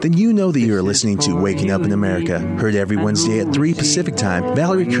singing, then you know that you are listening to Waking Up in America. Heard every Wednesday at 3 Pacific Time,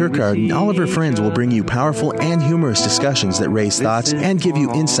 Valerie Kirkard and all of her friends will bring you powerful and humorous discussions that raise thoughts and give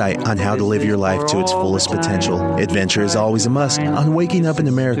you insight on how to live your life to its fullest potential. Adventure is always a must on Waking Up in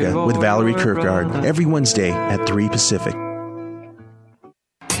America with Valerie Kirkard every Wednesday at 3 Pacific.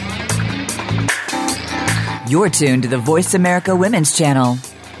 You're tuned to the Voice America Women's Channel,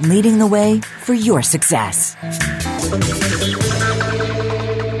 leading the way for your success.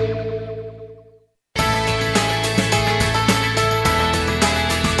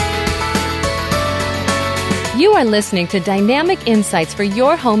 You are listening to Dynamic Insights for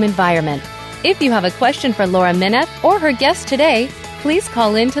your home environment. If you have a question for Laura Mineth or her guest today, please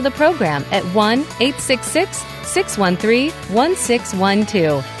call in to the program at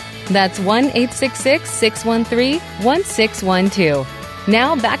 1-866-613-1612. That's 1-866-613-1612.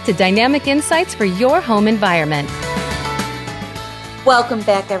 Now back to Dynamic Insights for your home environment. Welcome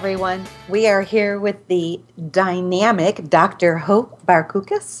back, everyone. We are here with the dynamic Dr. Hope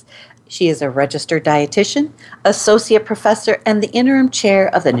Barkoukis. She is a registered dietitian, associate professor, and the interim chair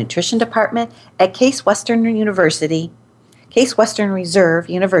of the nutrition department at Case Western Reserve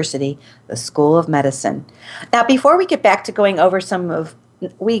University, the School of Medicine. Now, before we get back to going over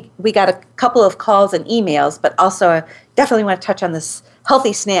we got a couple of calls and emails, but also I definitely want to touch on this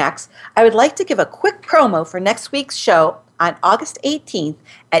healthy snacks. I would like to give a quick promo for next week's show on August 18th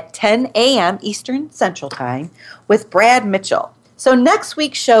at 10 a.m. Eastern Central Time with Brad Mitchell. So next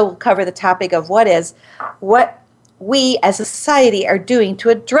week's show will cover the topic of what we as a society are doing to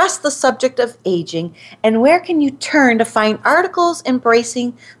address the subject of aging, and where can you turn to find articles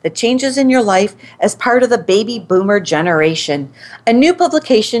embracing the changes in your life as part of the baby boomer generation. A new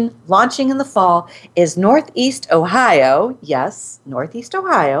publication launching in the fall is Northeast Ohio, yes, Northeast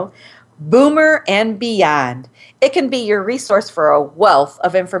Ohio, Boomer and Beyond. It can be your resource for a wealth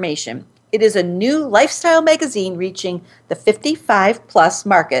of information. It is a new lifestyle magazine reaching the 55-plus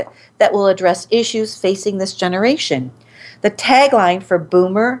market that will address issues facing this generation. The tagline for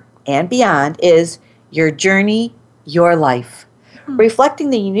Boomer and Beyond is Your Journey, Your Life, reflecting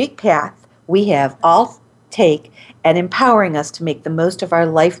the unique path we have all take and empowering us to make the most of our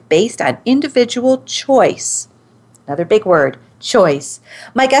life based on individual choice. Another big word, choice.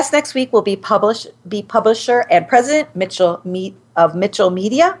 My guest next week will be publisher and president of Mitchell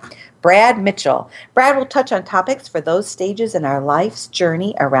Media, Brad Mitchell. Brad will touch on topics for those stages in our life's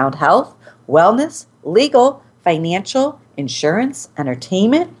journey around health, wellness, legal, financial, insurance,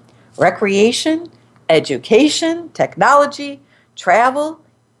 entertainment, recreation, education, technology, travel,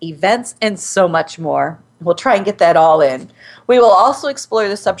 events, and so much more. We'll try and get that all in. We will also explore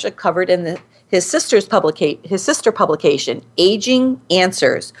the subject covered in his sister publication, Aging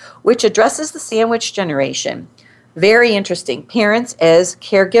Answers, which addresses the sandwich generation. Very interesting. Parents as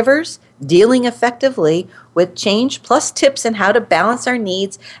caregivers, dealing effectively with change, plus tips on how to balance our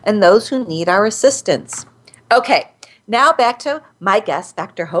needs and those who need our assistance. Okay, now back to my guest,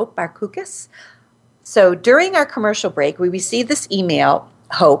 Dr. Hope Barkoukis. So during our commercial break, we received this email,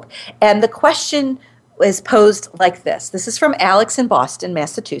 Hope, and the question was posed like this. This is from Alex in Boston,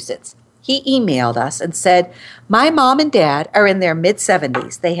 Massachusetts. He emailed us and said, my mom and dad are in their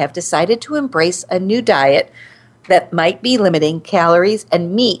mid-70s. They have decided to embrace a new diet that might be limiting calories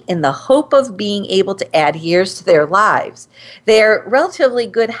and meat in the hope of being able to add years to their lives. They're relatively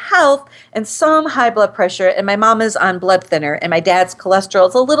good health and some high blood pressure, and my mom is on blood thinner, and my dad's cholesterol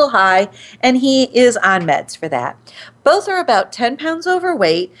is a little high, and he is on meds for that. Both are about 10 pounds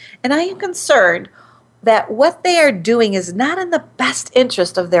overweight, and I am concerned that what they are doing is not in the best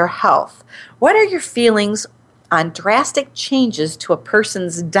interest of their health. What are your feelings on drastic changes to a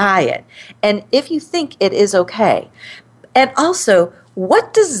person's diet, and if you think it is okay? And also,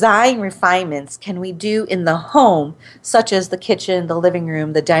 what design refinements can we do in the home, such as the kitchen, the living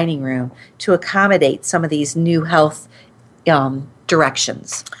room, the dining room, to accommodate some of these new health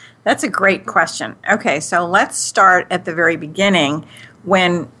directions? That's a great question. Okay, so let's start at the very beginning.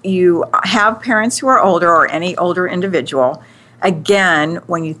 When you have parents who are older or any older individual, again,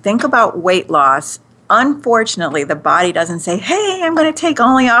 when you think about weight loss, unfortunately, the body doesn't say, hey, I'm going to take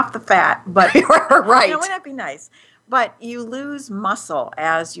only off the fat. But right. Wouldn't that be nice? But you lose muscle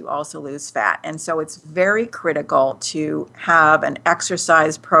as you also lose fat. And so it's very critical to have an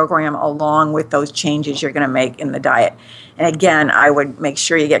exercise program along with those changes you're going to make in the diet. And again, I would make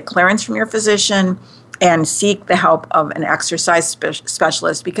sure you get clearance from your physician and seek the help of an exercise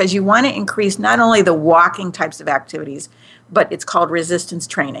specialist, because you want to increase not only the walking types of activities, but it's called resistance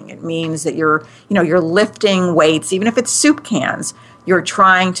training. It means that you're lifting weights, even if it's soup cans, you're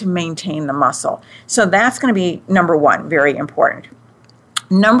trying to maintain the muscle. So that's going to be number one, very important.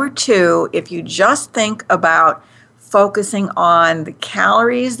 Number two, if you just think about focusing on the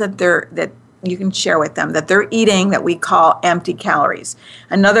calories that you can share with them, that they're eating, that we call empty calories.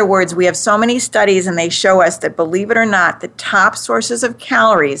 In other words, we have so many studies and they show us that, believe it or not, the top sources of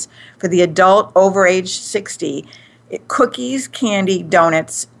calories for the adult over age 60, cookies, candy,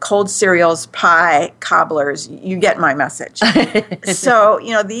 donuts, cold cereals, pie, cobblers. You get my message. So,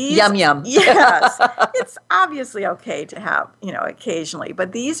 these... Yum, yum. Yes. It's obviously okay to have, occasionally.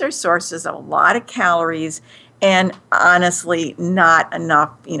 But these are sources of a lot of calories and honestly not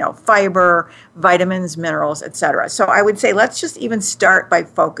enough, fiber, vitamins, minerals, etc. So I would say let's just even start by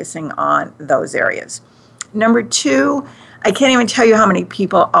focusing on those areas. Number two, I can't even tell you how many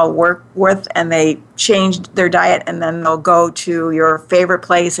people I'll work with and they changed their diet and then they'll go to your favorite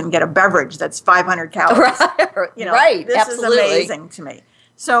place and get a beverage that's 500 calories. Right, this absolutely. is amazing to me.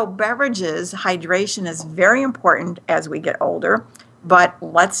 So beverages, hydration is very important as we get older, but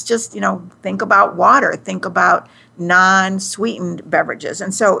let's just, think about water, think about non-sweetened beverages.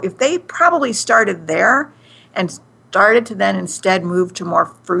 And so if they probably started there and started to then instead move to more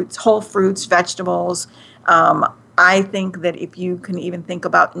fruits, whole fruits, vegetables, I think that if you can even think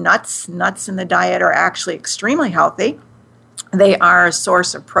about nuts in the diet are actually extremely healthy. They are a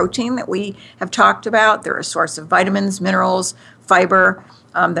source of protein that we have talked about. They're a source of vitamins, minerals, fiber.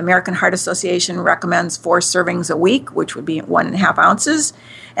 The American Heart Association recommends 4 servings a week, which would be 1.5 ounces.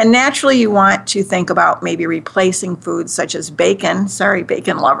 And naturally, you want to think about maybe replacing foods such as bacon. Sorry,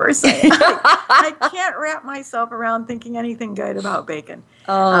 bacon lovers. I can't wrap myself around thinking anything good about bacon.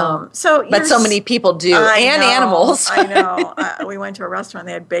 But so many people do, and animals. I know. We went to a restaurant,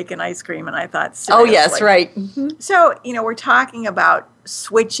 they had bacon ice cream, and I thought, seriously. Oh, yes, right. Mm-hmm. So, we're talking about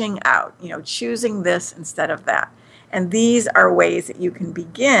switching out, choosing this instead of that. And these are ways that you can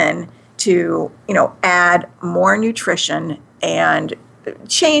begin to, add more nutrition and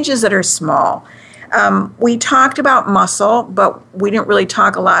changes that are small. We talked about muscle, but we didn't really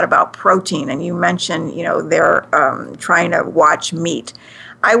talk a lot about protein. And you mentioned, they're trying to watch meat.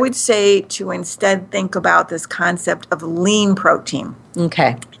 I would say to instead think about this concept of lean protein.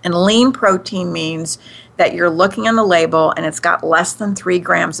 Okay. And lean protein means that you're looking on the label and it's got less than 3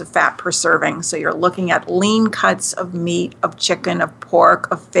 grams of fat per serving. So you're looking at lean cuts of meat, of chicken, of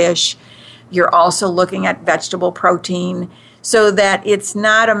pork, of fish. You're also looking at vegetable protein, so that it's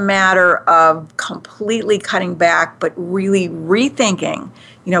not a matter of completely cutting back, but really rethinking,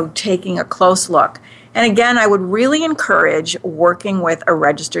 taking a close look. And again, I would really encourage working with a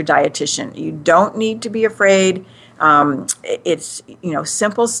registered dietitian. You don't need to be afraid. It's,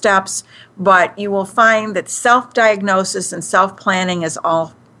 simple steps, but you will find that self-diagnosis and self-planning is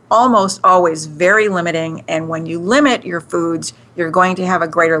almost always very limiting. And when you limit your foods, you're going to have a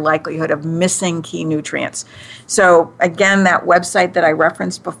greater likelihood of missing key nutrients. So again, that website that I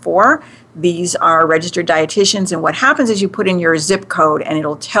referenced before, these are registered dietitians. And what happens is you put in your zip code and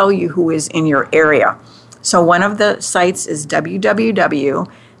it'll tell you who is in your area. So one of the sites is www.scan,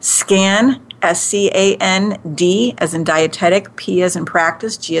 SCAND, as in dietetic, P as in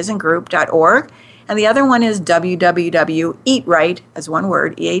practice, G as in group.org. And the other one is www.eatright, as one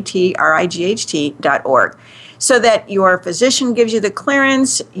word, EATRIGHT.org. So that your physician gives you the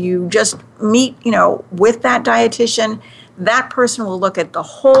clearance, you just meet, with that dietitian. That person will look at the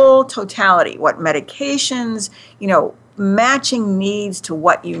whole totality, what medications, matching needs to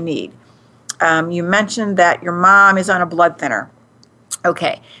what you need. You mentioned that your mom is on a blood thinner.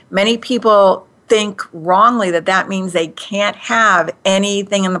 Okay, many people think wrongly that means they can't have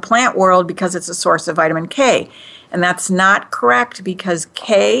anything in the plant world because it's a source of vitamin K. And that's not correct, because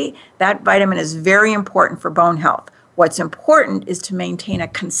K, that vitamin, is very important for bone health. What's important is to maintain a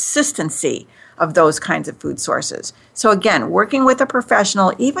consistency of those kinds of food sources. So again, working with a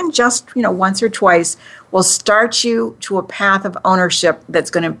professional, even just once or twice, will start you to a path of ownership that's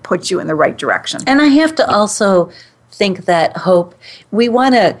going to put you in the right direction. And I have to also think that, Hope, we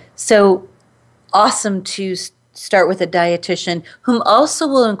want to, so awesome to start with a dietitian whom also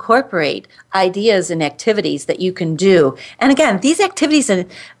will incorporate ideas and activities that you can do. And again, these activities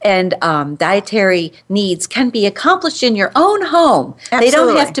and dietary needs can be accomplished in your own home. Absolutely. They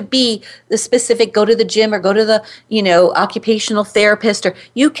don't have to be the specific, go to the gym or go to the, occupational therapist, or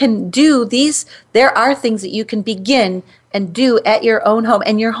you can do these. There are things that you can begin and do at your own home,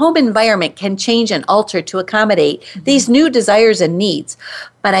 and your home environment can change and alter to accommodate these new desires and needs.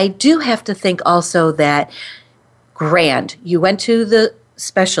 But I do have to think also that you went to the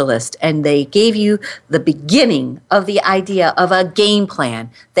specialist and they gave you the beginning of the idea of a game plan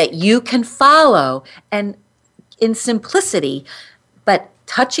that you can follow, and in simplicity, but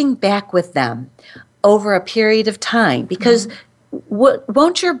touching back with them over a period of time, because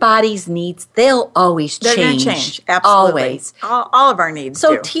won't your body's needs, they'll always change. They're going to change, absolutely. Always. All of our needs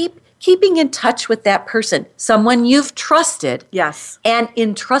so do. Keeping in touch with that person, someone you've trusted, yes, and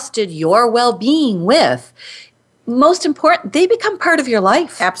entrusted your well-being with, most important, they become part of your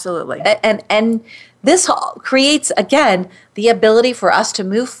life. Absolutely. And this creates, again, the ability for us to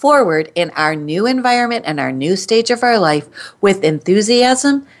move forward in our new environment and our new stage of our life with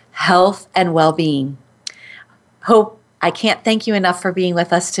enthusiasm, health, and well-being. Hope, I can't thank you enough for being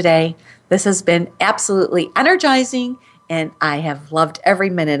with us today. This has been absolutely energizing, and I have loved every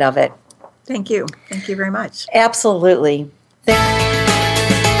minute of it. Thank you. Thank you very much. Absolutely.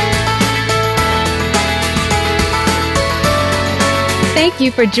 Thank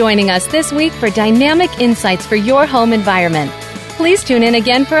you for joining us this week for Dynamic Insights for Your Home Environment. Please tune in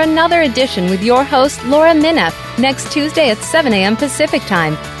again for another edition with your host, Laura Mineff, next Tuesday at 7 a.m. Pacific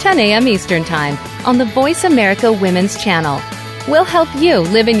Time, 10 a.m. Eastern Time, on the Voice America Women's Channel. We'll help you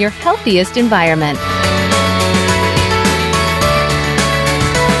live in your healthiest environment.